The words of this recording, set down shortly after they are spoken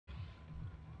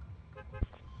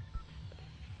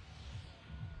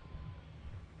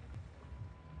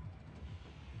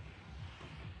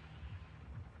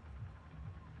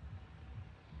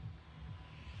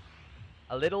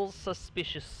A little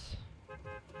suspicious.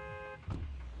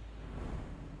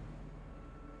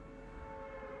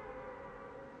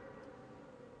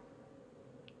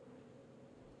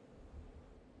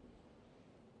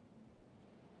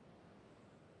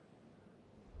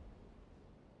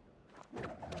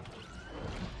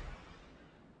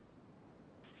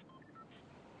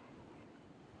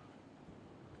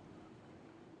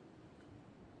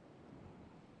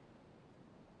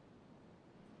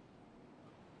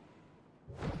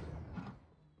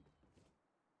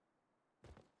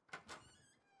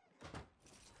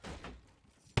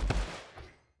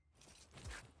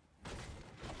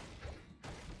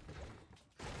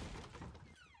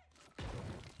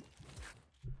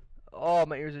 Oh,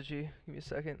 my ears itchy. Give me a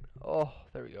second. Oh,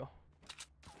 there we go.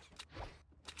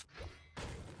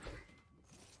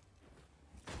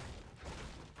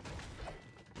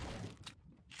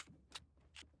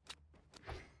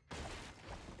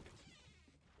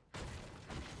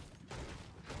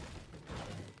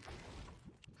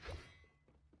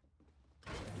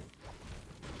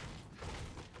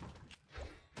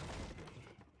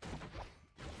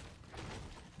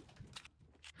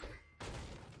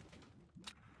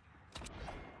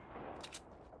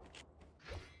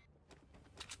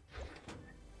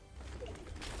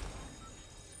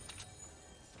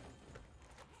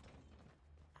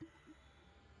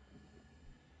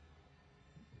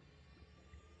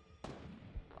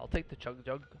 I'll take the chug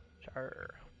jug.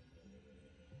 Char.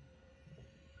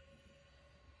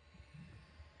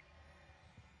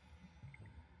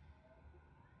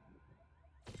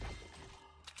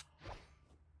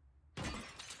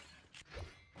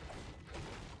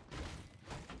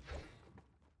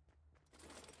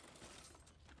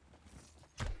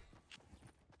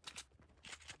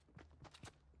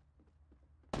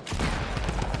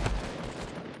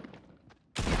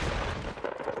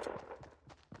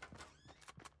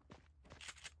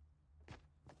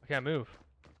 I can't move.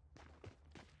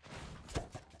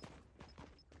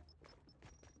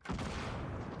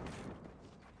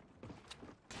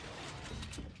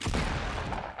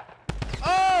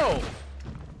 Oh!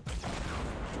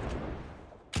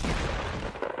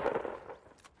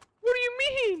 What do you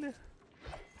mean?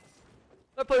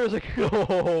 That player was like,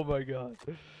 oh my god.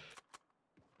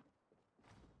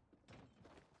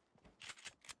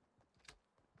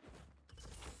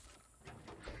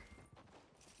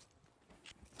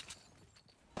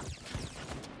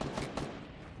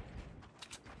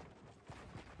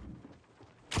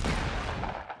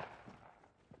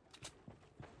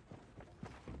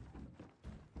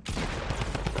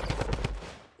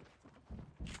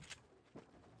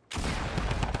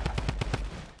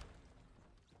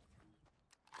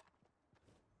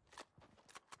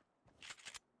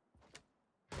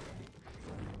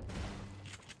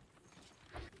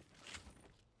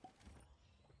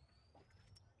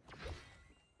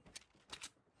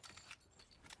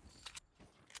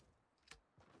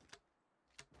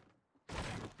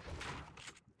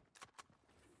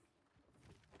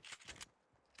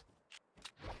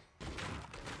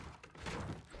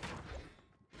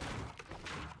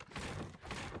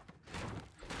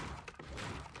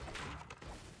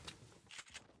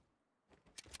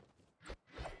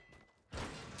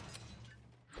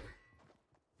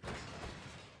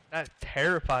 That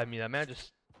terrified me. That man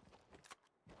just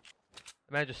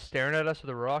staring at us with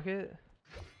a rocket.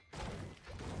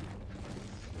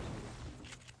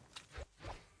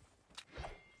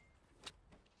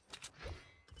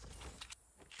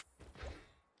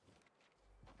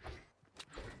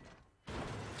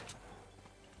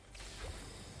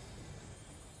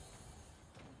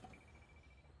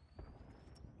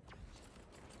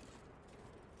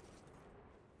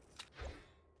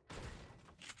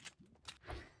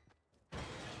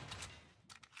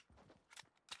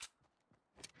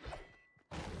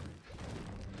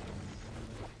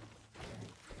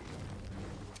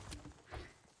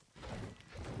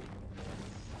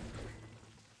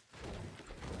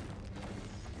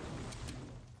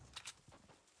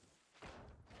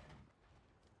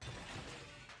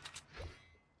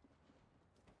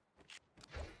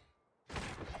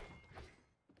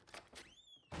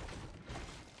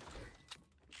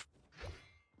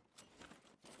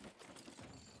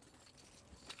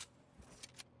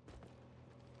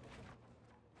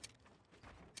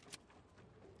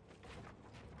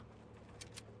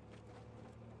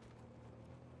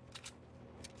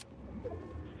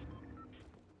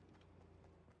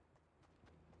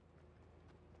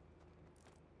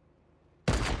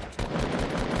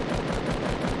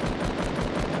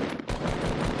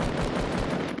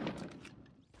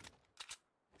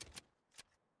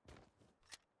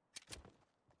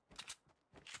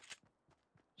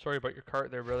 Sorry about your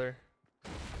cart there, brother.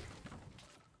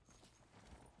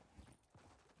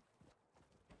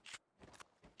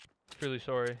 truly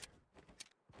sorry.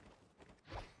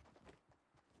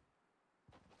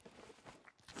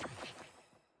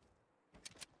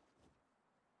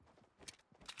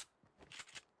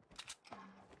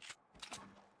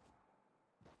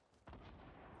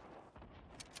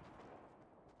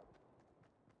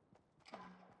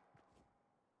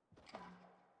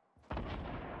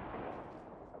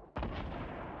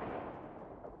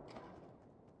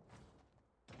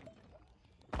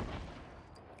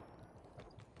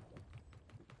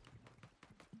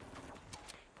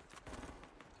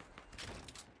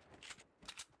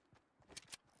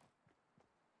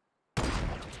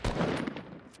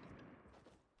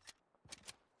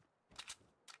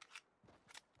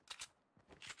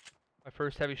 My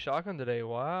first heavy shotgun today,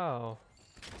 wow.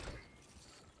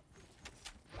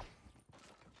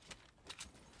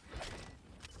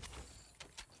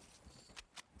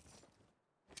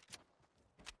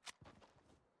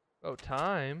 Oh,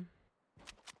 time.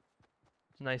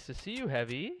 It's nice to see you,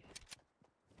 Heavy.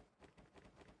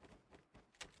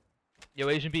 Yo,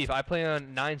 Asian Beef, I play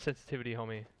on 9 sensitivity,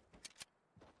 homie.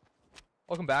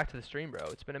 Welcome back to the stream, bro.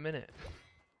 It's been a minute.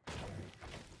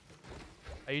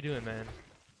 How you doing, man?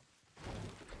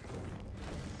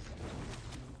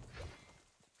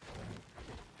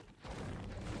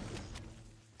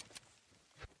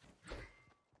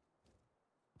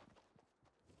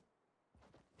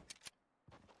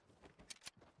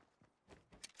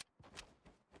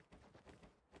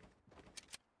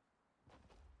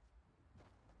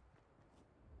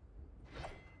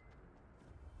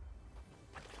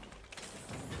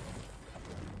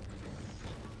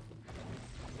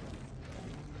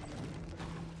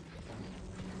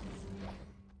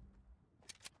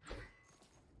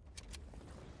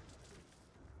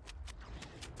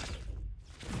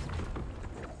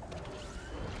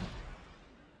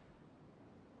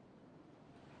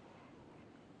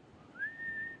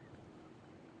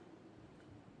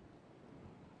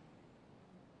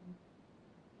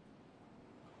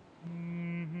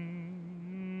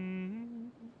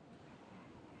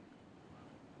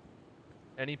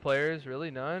 Any players? Really?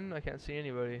 None? I can't see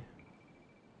anybody.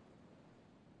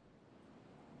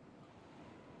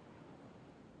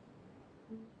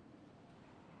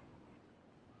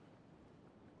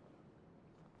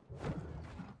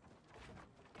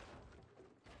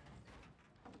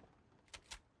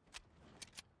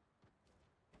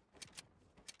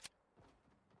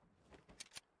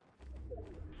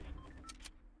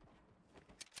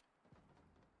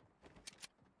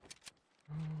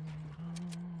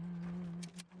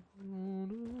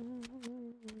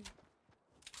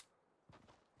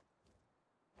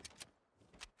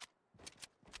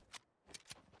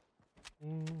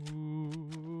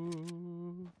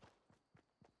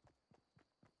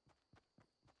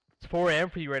 It's 4 AM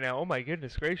for you right now. Oh my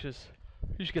goodness gracious.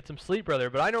 You should get some sleep,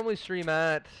 brother. But I normally stream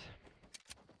at...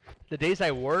 The days I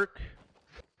work,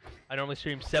 I normally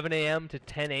stream 7 AM to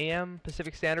 10 AM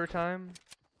Pacific Standard Time.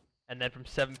 And then from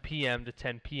 7 PM to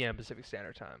 10 PM Pacific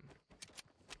Standard Time.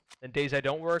 And days I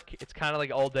don't work, it's kind of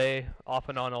like all day, off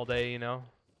and on all day, you know?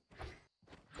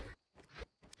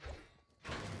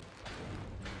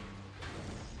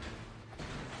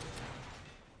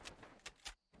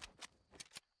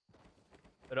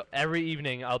 But every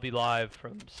evening I'll be live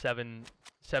from 7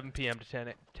 PM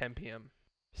to 10 PM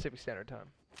Pacific Standard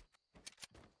Time.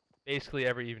 Basically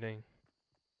every evening.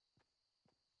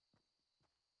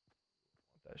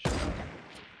 Want that shit.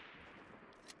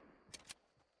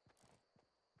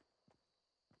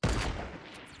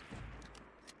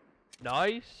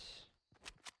 Nice.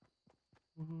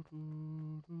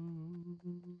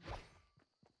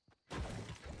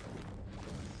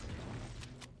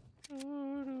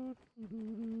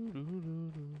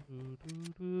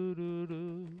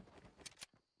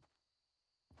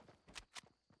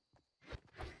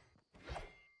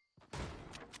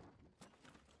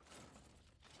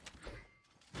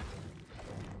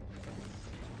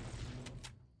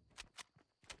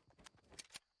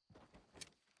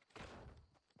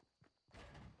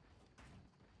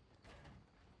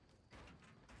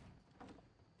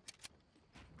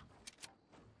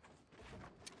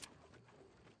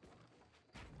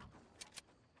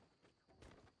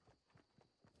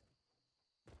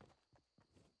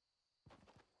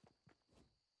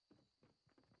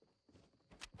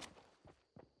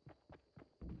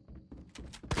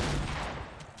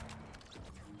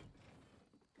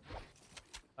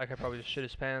 That guy probably just shit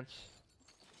his pants.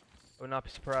 I would not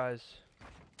be surprised.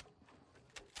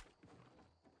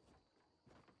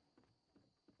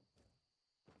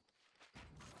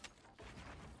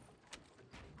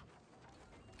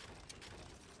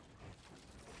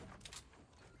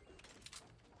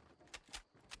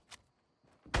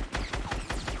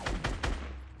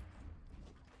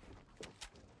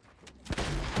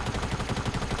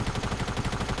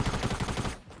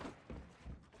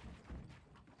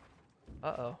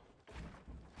 Uh-oh.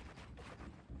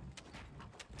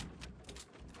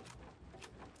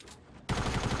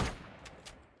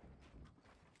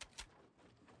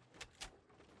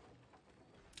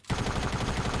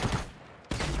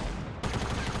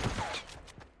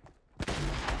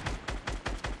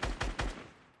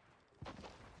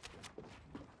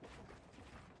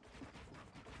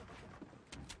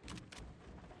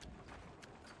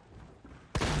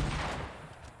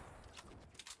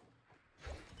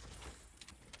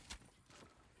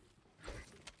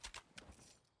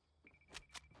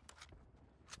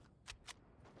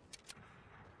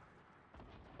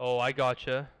 Oh, I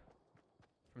gotcha.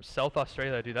 From South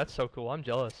Australia, dude. That's so cool. I'm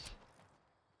jealous.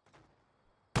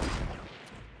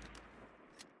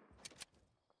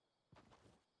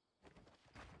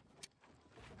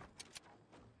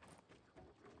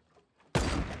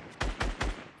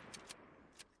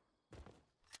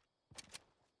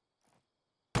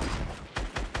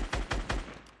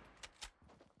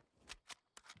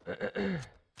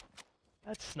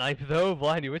 That snipe though,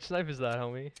 Blindy. Which snipe is that,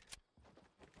 homie?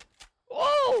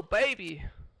 Oh, baby!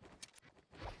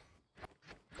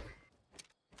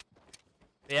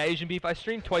 Yeah, Asian Beef, I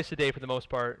stream twice a day for the most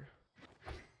part.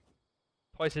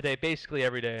 Twice a day, basically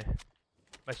every day.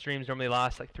 My streams normally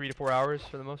last like 3 to 4 hours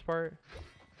for the most part.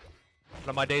 But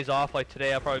on my days off, like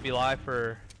today, I'll probably be live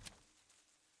for...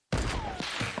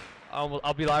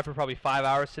 I'll be live for probably 5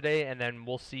 hours today, and then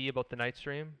we'll see about the night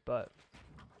stream, but...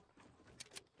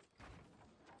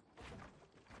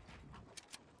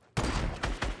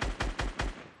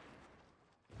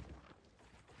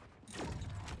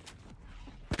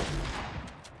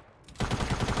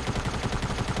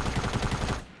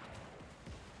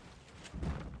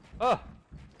 Oh!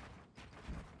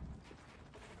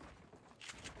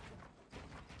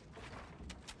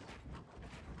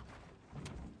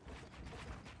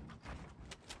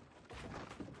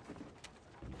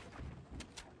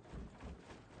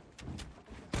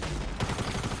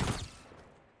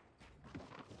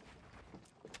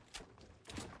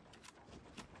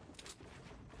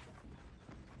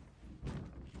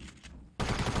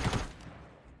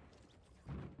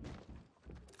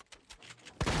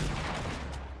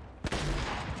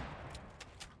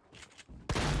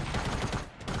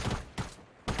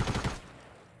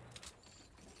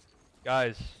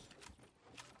 Guys,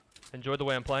 enjoy the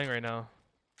way I'm playing right now.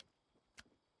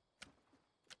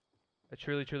 I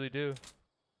truly, truly do.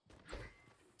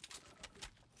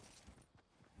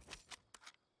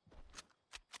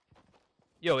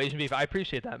 Yo, Asian Beef, I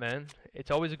appreciate that, man.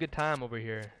 It's always a good time over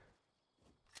here.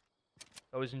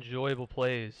 Always enjoyable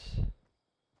plays. I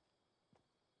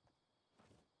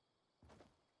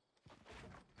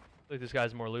feel like this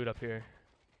guy's more loot up here.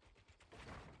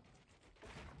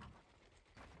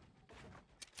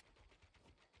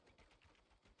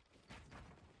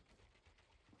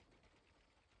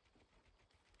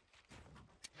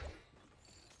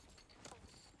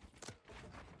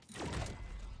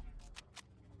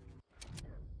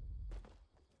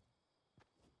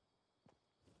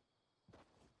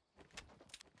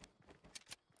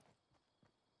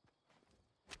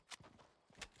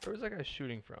 Where was that guy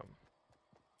shooting from?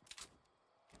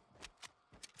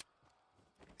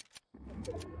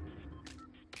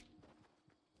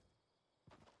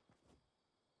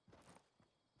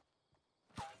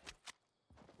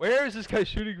 Where is this guy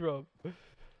shooting from?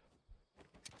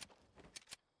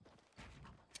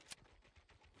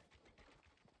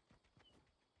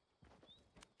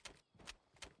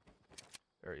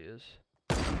 There he is.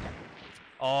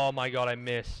 Oh my god, I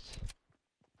missed.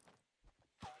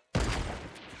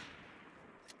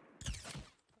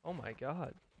 Oh my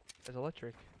god. That's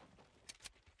electric.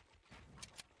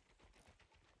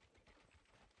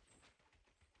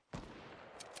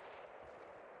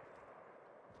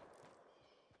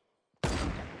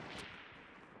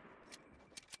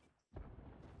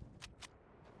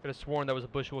 Could have sworn that was a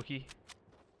bush Wookie.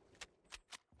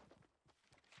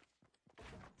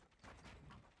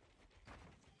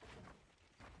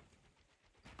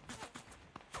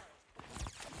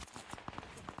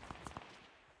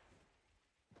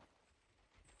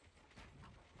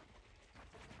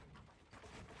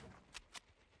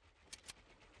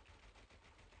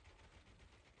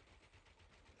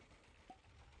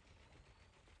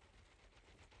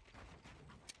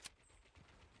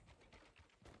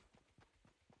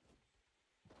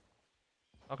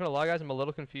 Not gonna lie, guys, I'm a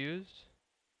little confused.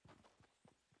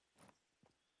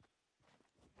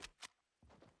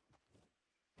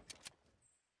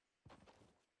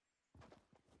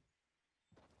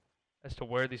 As to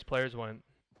where these players went.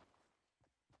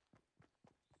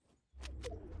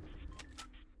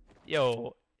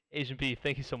 Yo, Asian Beef,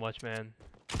 thank you so much, man.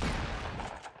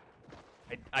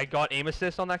 I got aim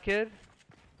assist on that kid.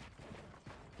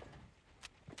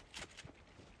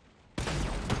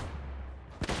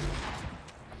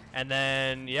 And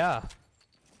then, yeah,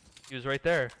 he was right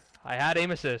there. I had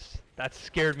aim assist. That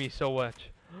scared me so much.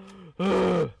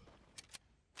 I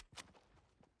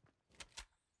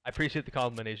appreciate the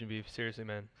compliment, Asian Beef. Seriously,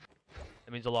 man.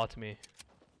 That means a lot to me.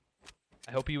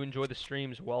 I hope you enjoy the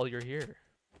streams while you're here.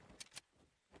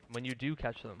 When you do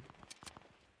catch them.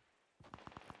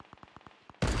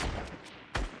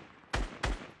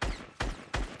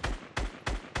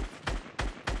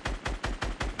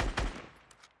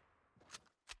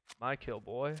 My kill,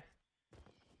 boy.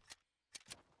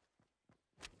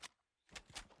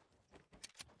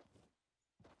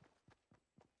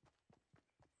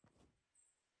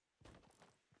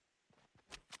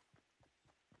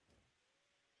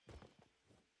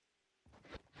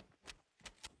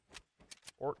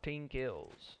 $14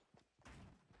 kills.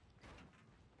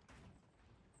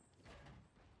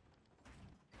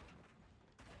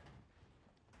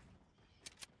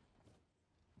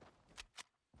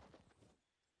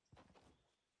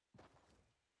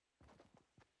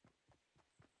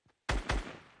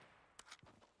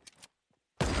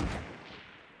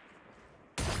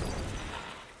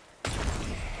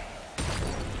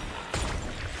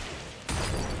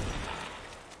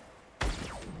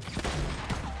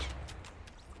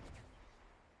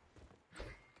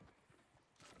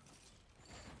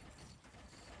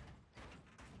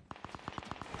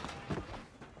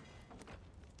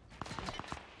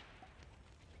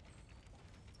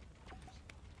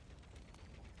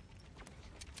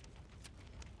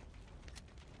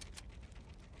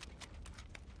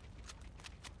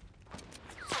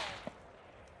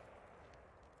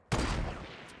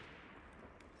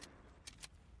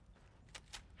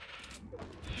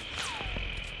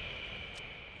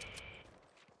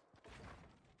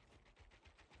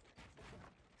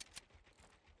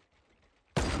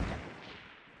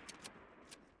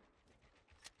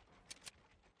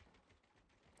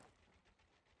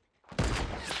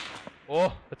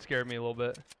 Oh, that scared me a little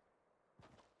bit.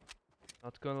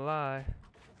 Not gonna lie.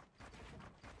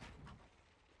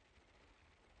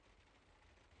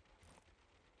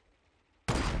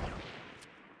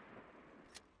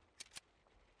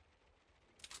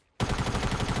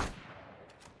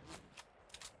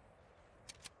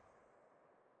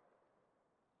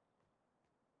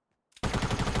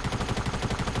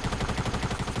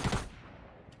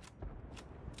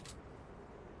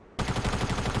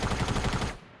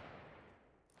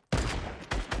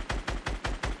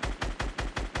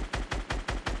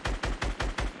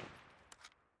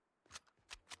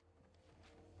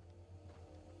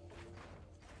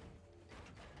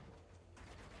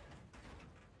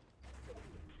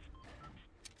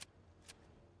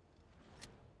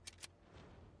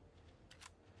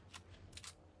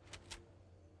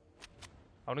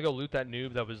 I wanna go loot that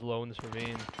noob that was low in this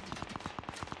ravine.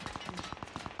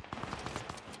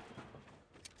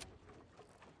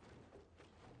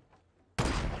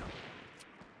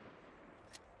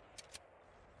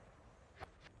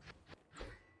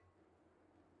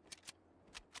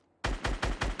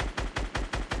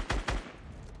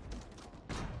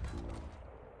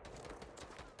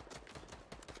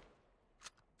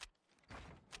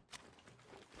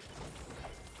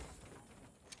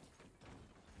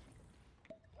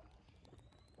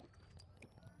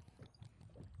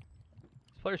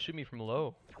 This player shoot me from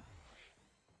low.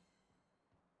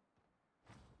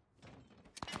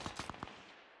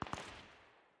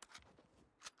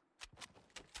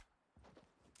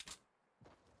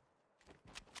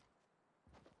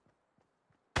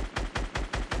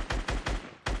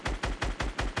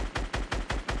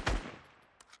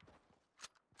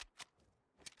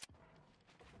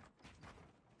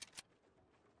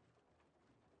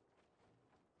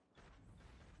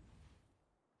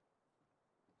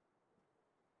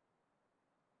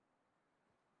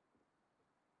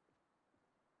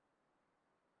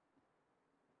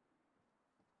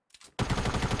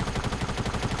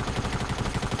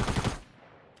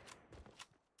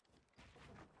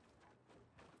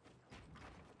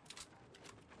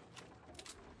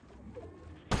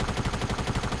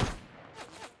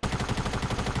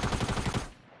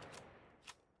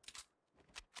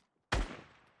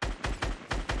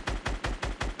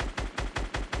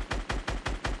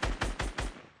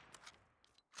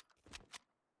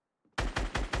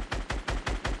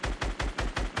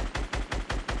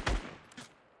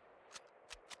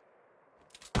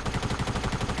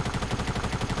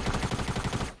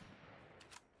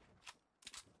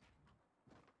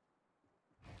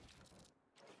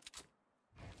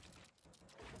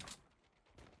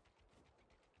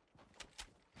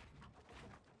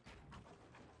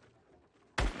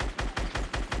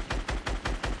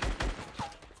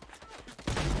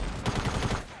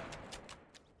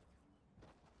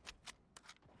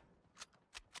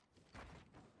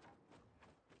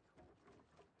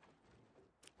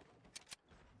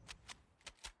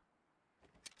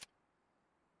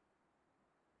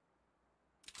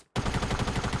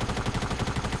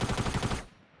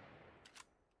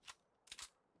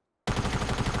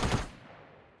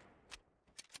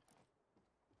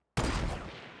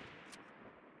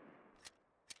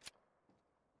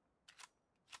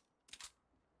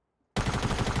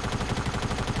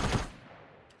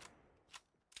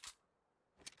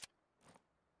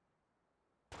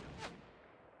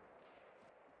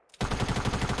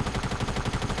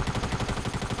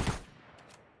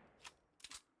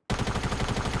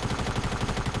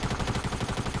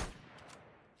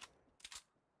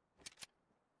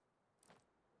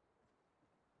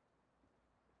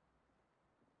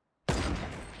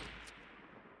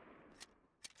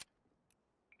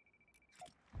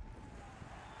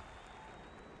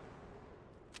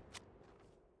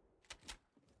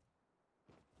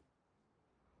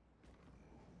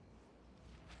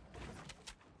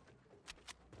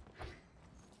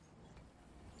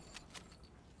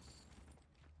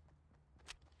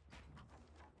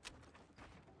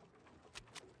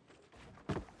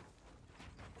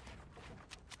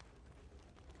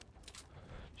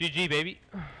 GG, baby.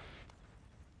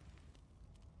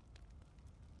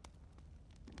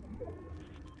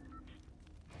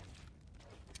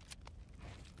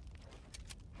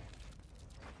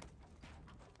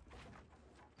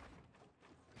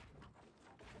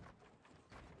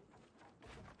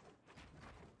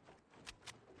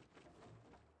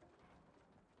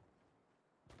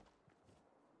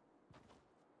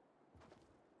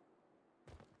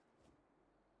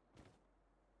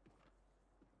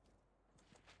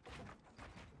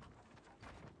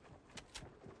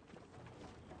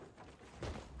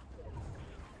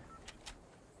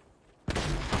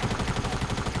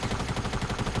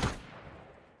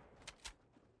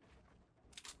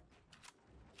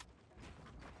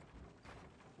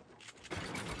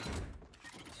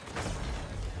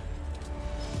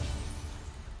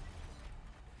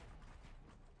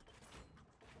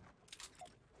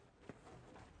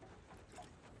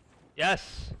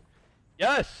 Yes!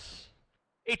 Yes!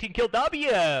 18 kill W!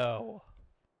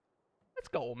 Let's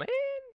go, man!